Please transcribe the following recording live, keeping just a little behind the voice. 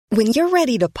When you're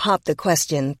ready to pop the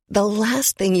question, the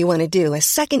last thing you want to do is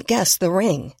second-guess the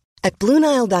ring. At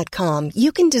BlueNile.com,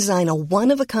 you can design a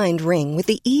one-of-a-kind ring with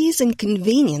the ease and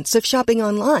convenience of shopping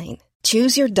online.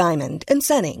 Choose your diamond and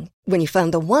setting. When you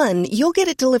find the one, you'll get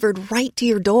it delivered right to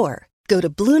your door. Go to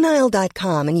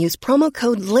BlueNile.com and use promo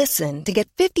code LISTEN to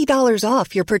get $50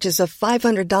 off your purchase of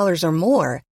 $500 or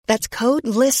more. That's code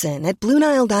LISTEN at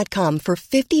BlueNile.com for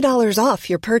 $50 off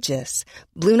your purchase.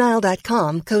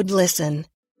 BlueNile.com, code LISTEN.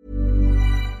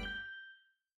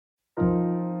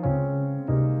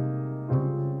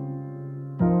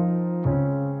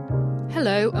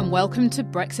 Hello and welcome to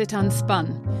Brexit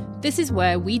Unspun. This is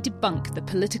where we debunk the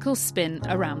political spin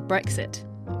around Brexit.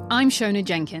 I'm Shona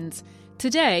Jenkins.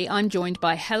 Today I'm joined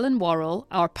by Helen Worrell,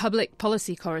 our public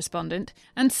policy correspondent,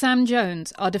 and Sam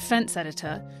Jones, our defence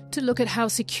editor, to look at how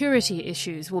security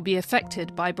issues will be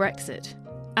affected by Brexit.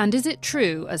 And is it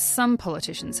true, as some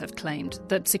politicians have claimed,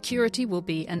 that security will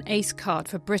be an ace card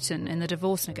for Britain in the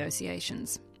divorce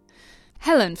negotiations?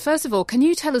 Helen, first of all, can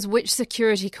you tell us which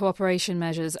security cooperation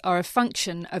measures are a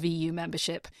function of EU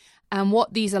membership and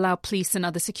what these allow police and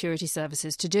other security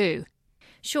services to do?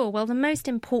 Sure. Well, the most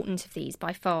important of these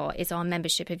by far is our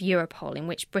membership of Europol, in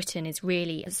which Britain is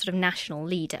really a sort of national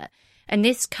leader. And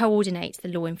this coordinates the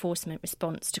law enforcement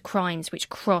response to crimes which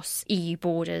cross EU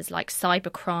borders, like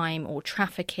cybercrime or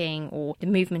trafficking or the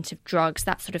movement of drugs,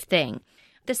 that sort of thing.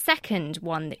 The second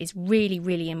one that is really,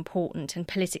 really important and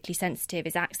politically sensitive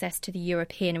is access to the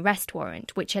European arrest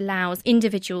warrant, which allows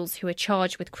individuals who are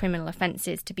charged with criminal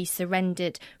offences to be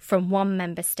surrendered from one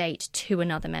member state to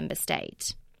another member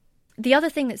state. The other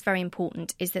thing that's very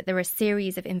important is that there are a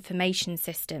series of information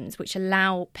systems which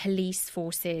allow police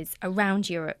forces around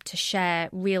Europe to share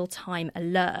real-time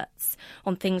alerts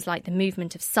on things like the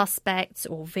movement of suspects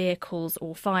or vehicles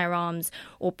or firearms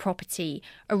or property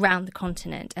around the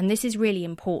continent. And this is really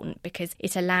important because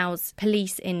it allows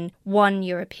police in one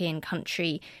European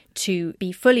country to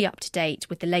be fully up to date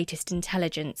with the latest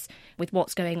intelligence with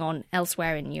what's going on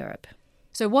elsewhere in Europe.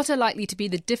 So what are likely to be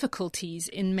the difficulties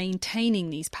in maintaining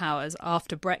these powers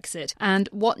after Brexit, and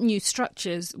what new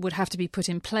structures would have to be put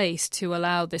in place to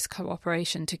allow this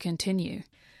cooperation to continue?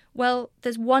 Well,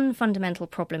 there's one fundamental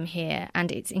problem here, and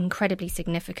it's incredibly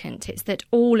significant. It's that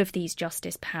all of these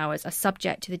justice powers are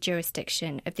subject to the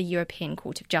jurisdiction of the European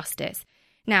Court of Justice.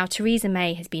 Now, Theresa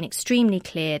May has been extremely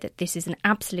clear that this is an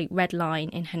absolute red line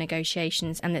in her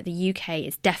negotiations and that the UK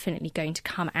is definitely going to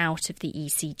come out of the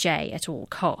ECJ at all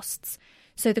costs.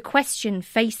 So the question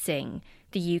facing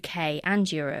the UK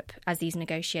and Europe as these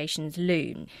negotiations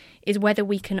loom is whether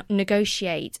we can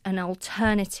negotiate an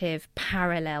alternative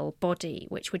parallel body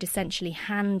which would essentially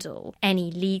handle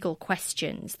any legal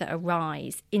questions that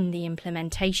arise in the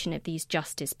implementation of these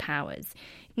justice powers.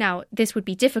 Now, this would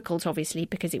be difficult, obviously,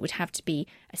 because it would have to be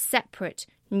a separate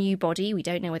new body. We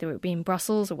don't know whether it would be in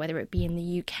Brussels or whether it would be in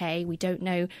the UK. We don't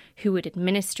know who would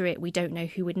administer it. We don't know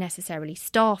who would necessarily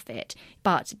staff it.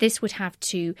 But this would have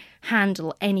to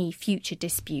handle any future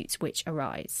disputes which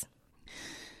arise.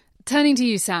 Turning to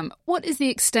you, Sam, what is the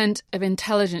extent of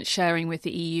intelligence sharing with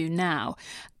the EU now,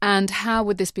 and how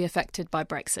would this be affected by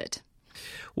Brexit?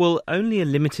 Well, only a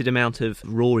limited amount of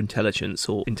raw intelligence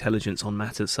or intelligence on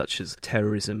matters such as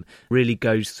terrorism really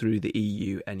goes through the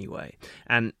EU anyway.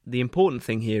 And the important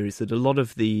thing here is that a lot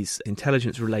of these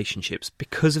intelligence relationships,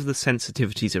 because of the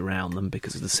sensitivities around them,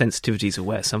 because of the sensitivities of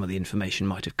where some of the information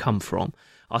might have come from,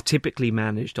 are typically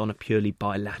managed on a purely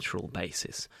bilateral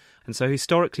basis. And so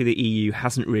historically the EU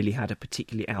hasn't really had a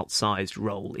particularly outsized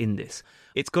role in this.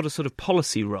 It's got a sort of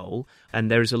policy role,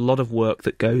 and there is a lot of work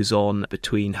that goes on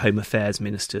between Home Affairs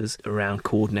ministers around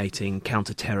coordinating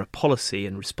counter-terror policy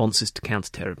and responses to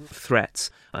counter-terror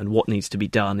threats and what needs to be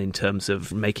done in terms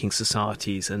of making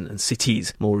societies and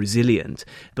cities more resilient.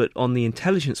 But on the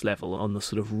intelligence level, on the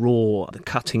sort of raw, the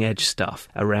cutting-edge stuff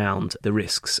around the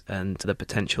risks and the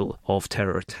potential of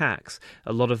terror attacks,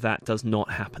 a lot of that does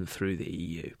not happen through the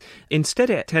EU. Instead,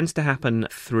 it tends to happen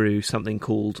through something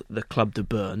called the Club de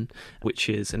Bern, which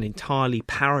is an entirely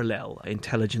parallel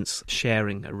intelligence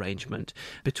sharing arrangement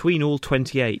between all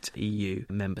 28 EU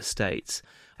member states.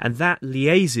 And that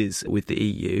liaises with the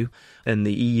EU, and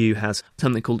the EU has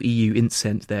something called EU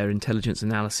INTCENT, their Intelligence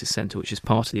Analysis Centre, which is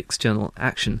part of the External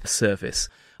Action Service.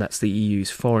 That's the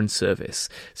EU's foreign service.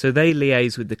 So they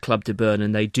liaise with the Club de Bern,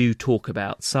 and they do talk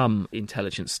about some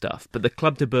intelligence stuff. But the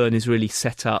Club de Bern is really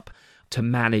set up to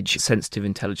manage sensitive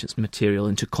intelligence material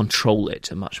and to control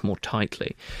it much more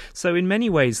tightly. So in many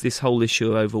ways, this whole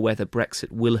issue over whether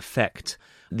Brexit will affect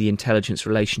the intelligence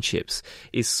relationships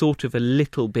is sort of a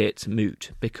little bit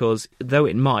moot, because though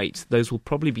it might, those will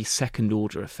probably be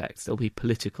second-order effects. There'll be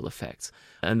political effects.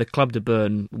 And the Club de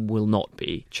Bern will not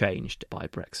be changed by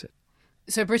Brexit.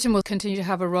 So Britain will continue to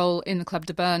have a role in the Club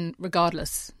de Bern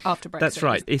regardless after Brexit? That's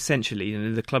right.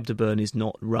 Essentially, the Club de Bern is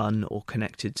not run or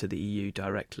connected to the EU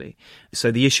directly.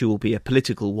 So the issue will be a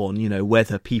political one,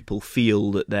 whether people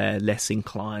feel that they're less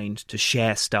inclined to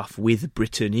share stuff with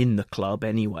Britain in the club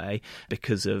anyway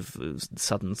because of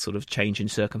sudden sort of change in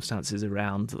circumstances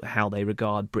around how they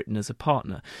regard Britain as a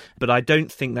partner. But I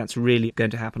don't think that's really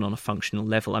going to happen on a functional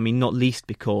level. I mean, not least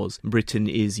because Britain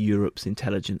is Europe's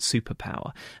intelligence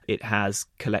superpower. It has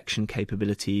collection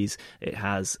capabilities, it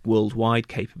has worldwide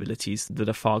capabilities that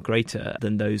are far greater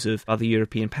than those of other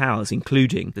European powers,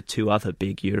 including the two other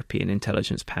big European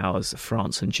intelligence powers,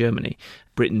 France and Germany.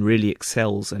 Britain really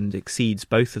excels and exceeds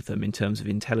both of them in terms of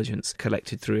intelligence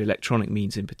collected through electronic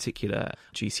means in particular.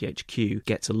 GCHQ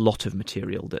gets a lot of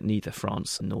material that neither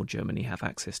France nor Germany have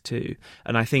access to.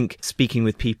 And I think speaking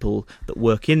with people that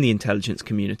work in the intelligence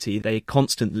community, they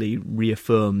constantly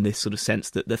reaffirm this sort of sense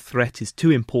that the threat is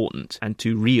too important and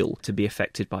too real to be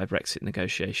affected by Brexit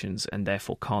negotiations and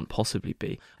therefore can't possibly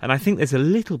be. And I think there's a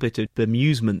little bit of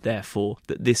bemusement, therefore,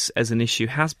 that this as an issue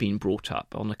has been brought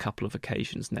up on a couple of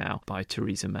occasions now by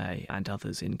Theresa May and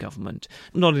others in government.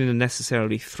 Not in a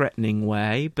necessarily threatening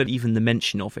way, but even the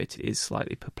mention of it is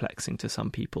slightly perplexing to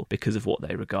some people because of what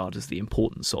they regard as the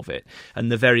importance of it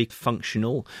and the very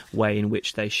functional way in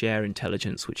which they share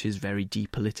intelligence, which is very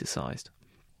depoliticised.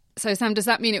 So, Sam, does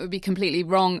that mean it would be completely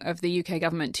wrong of the UK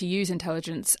government to use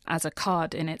intelligence as a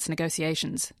card in its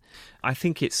negotiations? I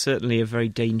think it's certainly a very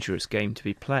dangerous game to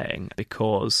be playing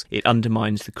because it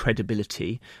undermines the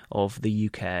credibility of the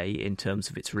UK in terms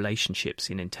of its relationships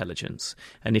in intelligence.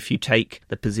 And if you take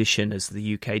the position, as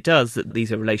the UK does, that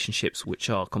these are relationships which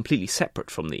are completely separate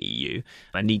from the EU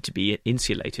and need to be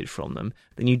insulated from them,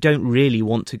 then you don't really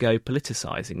want to go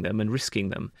politicising them and risking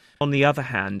them. On the other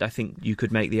hand, I think you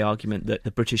could make the argument that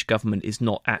the British government is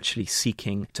not actually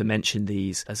seeking to mention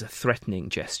these as a threatening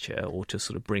gesture or to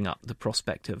sort of bring up the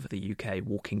prospect of the UK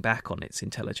walking back on its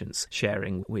intelligence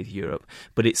sharing with Europe,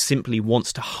 but it simply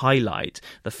wants to highlight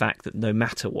the fact that no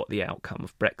matter what the outcome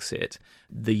of Brexit,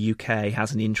 the UK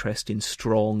has an interest in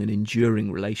strong and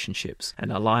enduring relationships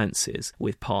and alliances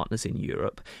with partners in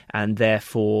Europe, and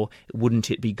therefore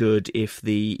wouldn't it be good if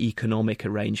the economic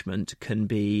arrangement can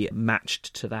be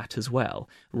matched to that as well,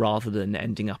 rather than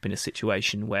ending up in a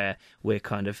situation where we're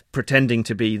kind of pretending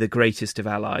to be the greatest of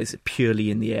allies purely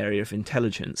in the area of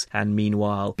intelligence and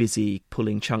meanwhile busy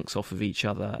pulling chunks off of each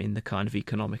other in the kind of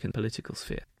economic and political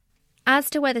sphere. As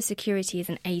to whether security is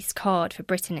an ace card for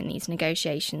Britain in these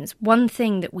negotiations, one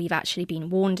thing that we've actually been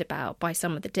warned about by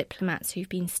some of the diplomats who've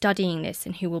been studying this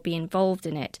and who will be involved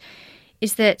in it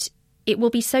is that it will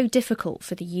be so difficult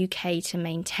for the UK to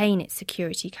maintain its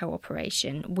security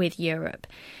cooperation with Europe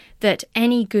that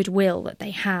any goodwill that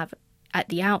they have at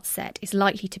the outset is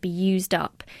likely to be used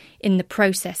up in the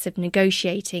process of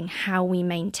negotiating how we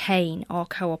maintain our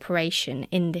cooperation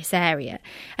in this area.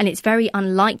 And it's very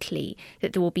unlikely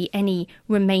that there will be any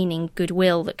remaining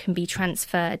goodwill that can be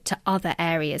transferred to other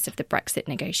areas of the Brexit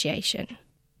negotiation.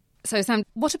 So, Sam,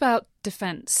 what about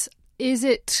defence? Is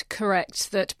it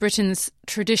correct that Britain's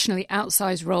traditionally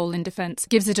outsized role in defence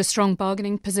gives it a strong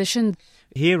bargaining position?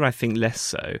 Here, I think less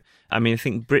so. I mean, I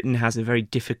think Britain has a very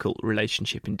difficult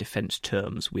relationship in defence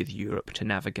terms with Europe to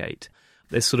navigate.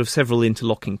 There's sort of several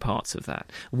interlocking parts of that.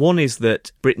 One is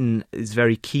that Britain is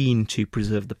very keen to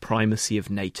preserve the primacy of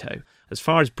NATO. As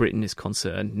far as Britain is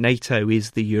concerned, NATO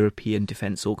is the European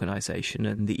defence organisation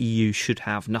and the EU should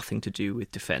have nothing to do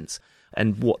with defence.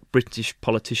 And what British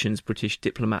politicians, British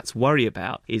diplomats worry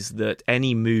about is that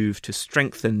any move to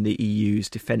strengthen the EU's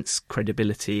defence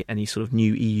credibility, any sort of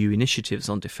new EU initiatives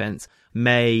on defence,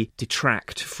 may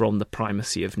detract from the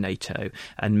primacy of NATO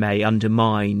and may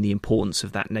undermine the importance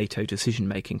of that NATO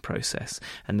decision-making process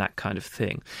and that kind of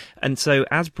thing. And so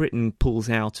as Britain pulls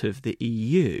out of the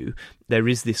EU, there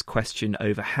is this question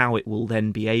over how it will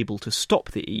then be able to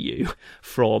stop the EU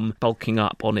from bulking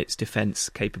up on its defence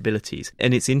capabilities.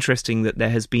 And it's interesting that there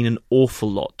has been an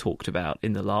awful lot talked about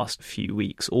in the last few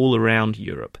weeks all around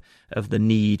Europe of the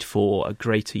need for a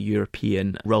greater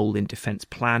European role in defence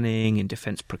planning, in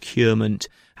defence procurement,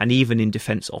 and even in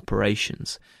defence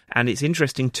operations. And it's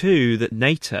interesting too that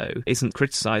NATO isn't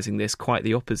criticising this, quite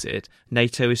the opposite.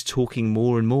 NATO is talking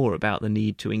more and more about the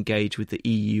need to engage with the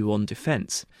EU on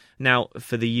defence. Now,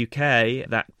 for the UK,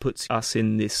 that puts us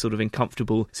in this sort of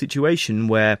uncomfortable situation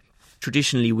where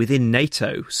Traditionally within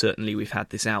NATO, certainly we've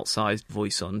had this outsized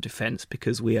voice on defence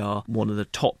because we are one of the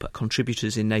top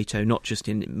contributors in NATO, not just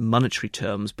in monetary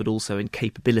terms, but also in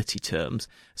capability terms.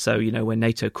 So, when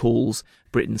NATO calls,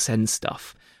 Britain sends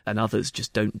stuff. And others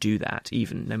just don't do that,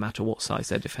 even no matter what size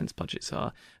their defence budgets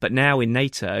are. But now in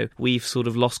NATO, we've sort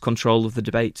of lost control of the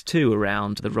debate too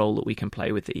around the role that we can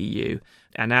play with the EU.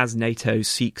 And as NATO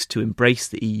seeks to embrace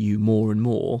the EU more and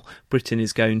more, Britain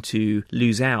is going to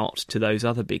lose out to those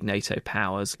other big NATO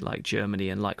powers like Germany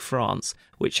and like France,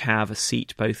 which have a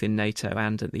seat both in NATO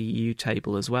and at the EU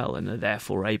table as well, and are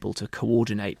therefore able to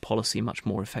coordinate policy much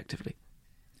more effectively.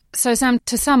 So, Sam,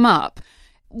 to sum up,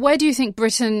 where do you think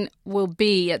Britain will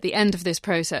be at the end of this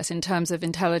process in terms of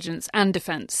intelligence and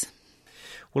defence?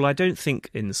 Well, I don't think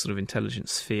in the sort of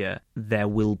intelligence sphere there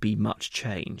will be much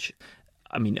change.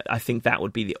 I mean, I think that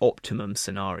would be the optimum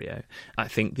scenario. I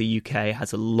think the UK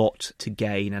has a lot to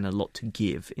gain and a lot to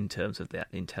give in terms of that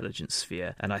intelligence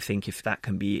sphere. And I think if that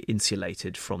can be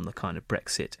insulated from the kind of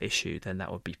Brexit issue, then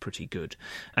that would be pretty good.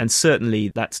 And certainly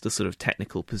that's the sort of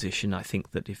technical position. I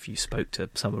think that if you spoke to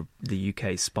some of the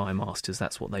UK's spy masters,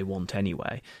 that's what they want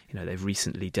anyway. They've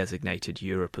recently designated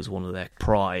Europe as one of their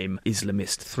prime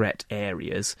Islamist threat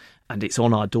areas. And it's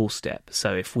on our doorstep.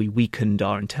 So if we weakened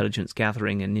our intelligence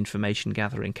gathering and information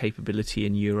gathering capability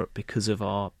in Europe because of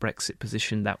our Brexit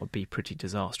position, that would be pretty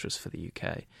disastrous for the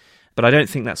UK. But I don't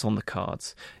think that's on the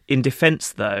cards. In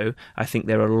defence, though, I think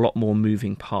there are a lot more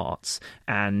moving parts,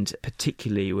 and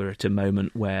particularly we're at a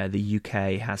moment where the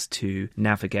UK has to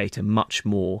navigate a much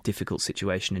more difficult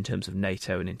situation in terms of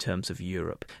NATO and in terms of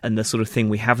Europe. And the sort of thing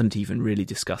we haven't even really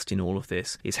discussed in all of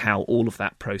this is how all of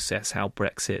that process, how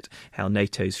Brexit, how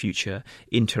NATO's future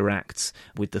interacts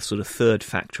with the sort of third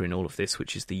factor in all of this,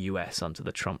 which is the US under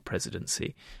the Trump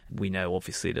presidency. We know,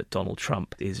 obviously, that Donald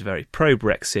Trump is very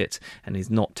pro-Brexit and is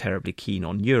not terribly keen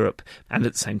on Europe, and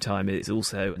at the same time is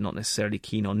also not necessarily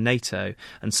keen on NATO.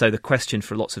 And so the question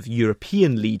for lots of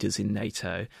European leaders in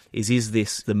NATO is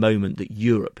this the moment that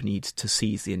Europe needs to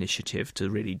seize the initiative to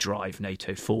really drive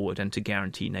NATO forward and to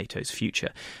guarantee NATO's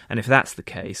future? And if that's the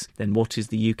case, then what is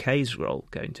the UK's role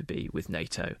going to be with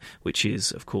NATO, which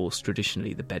is, of course,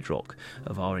 traditionally the bedrock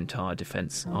of our entire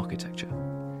defence architecture?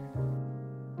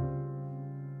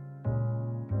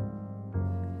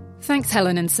 Thanks,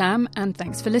 Helen and Sam, and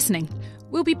thanks for listening.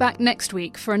 We'll be back next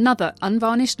week for another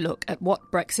unvarnished look at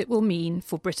what Brexit will mean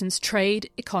for Britain's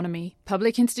trade, economy,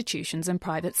 public institutions and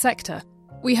private sector.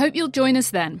 We hope you'll join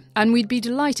us then, and we'd be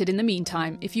delighted in the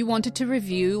meantime if you wanted to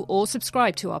review or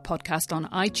subscribe to our podcast on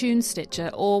iTunes,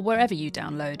 Stitcher or wherever you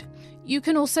download. You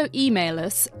can also email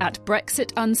us at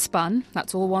brexitunspun,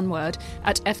 that's all one word,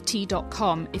 at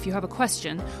ft.com if you have a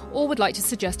question or would like to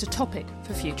suggest a topic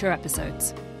for future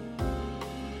episodes.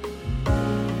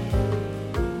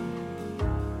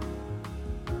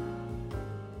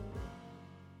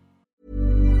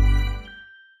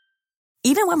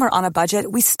 Even when we're on a budget,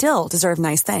 we still deserve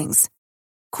nice things.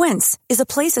 Quince is a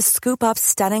place to scoop up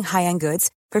stunning high-end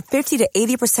goods for 50 to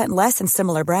 80% less than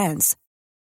similar brands.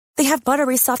 They have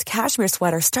buttery soft cashmere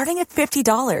sweaters starting at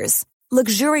 $50,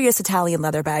 luxurious Italian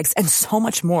leather bags, and so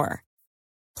much more.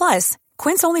 Plus,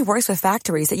 Quince only works with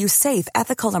factories that use safe,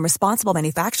 ethical, and responsible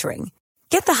manufacturing.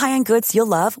 Get the high-end goods you'll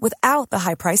love without the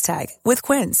high price tag with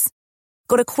Quince.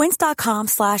 Go to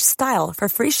quince.com/style for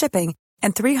free shipping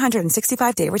and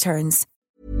 365-day returns.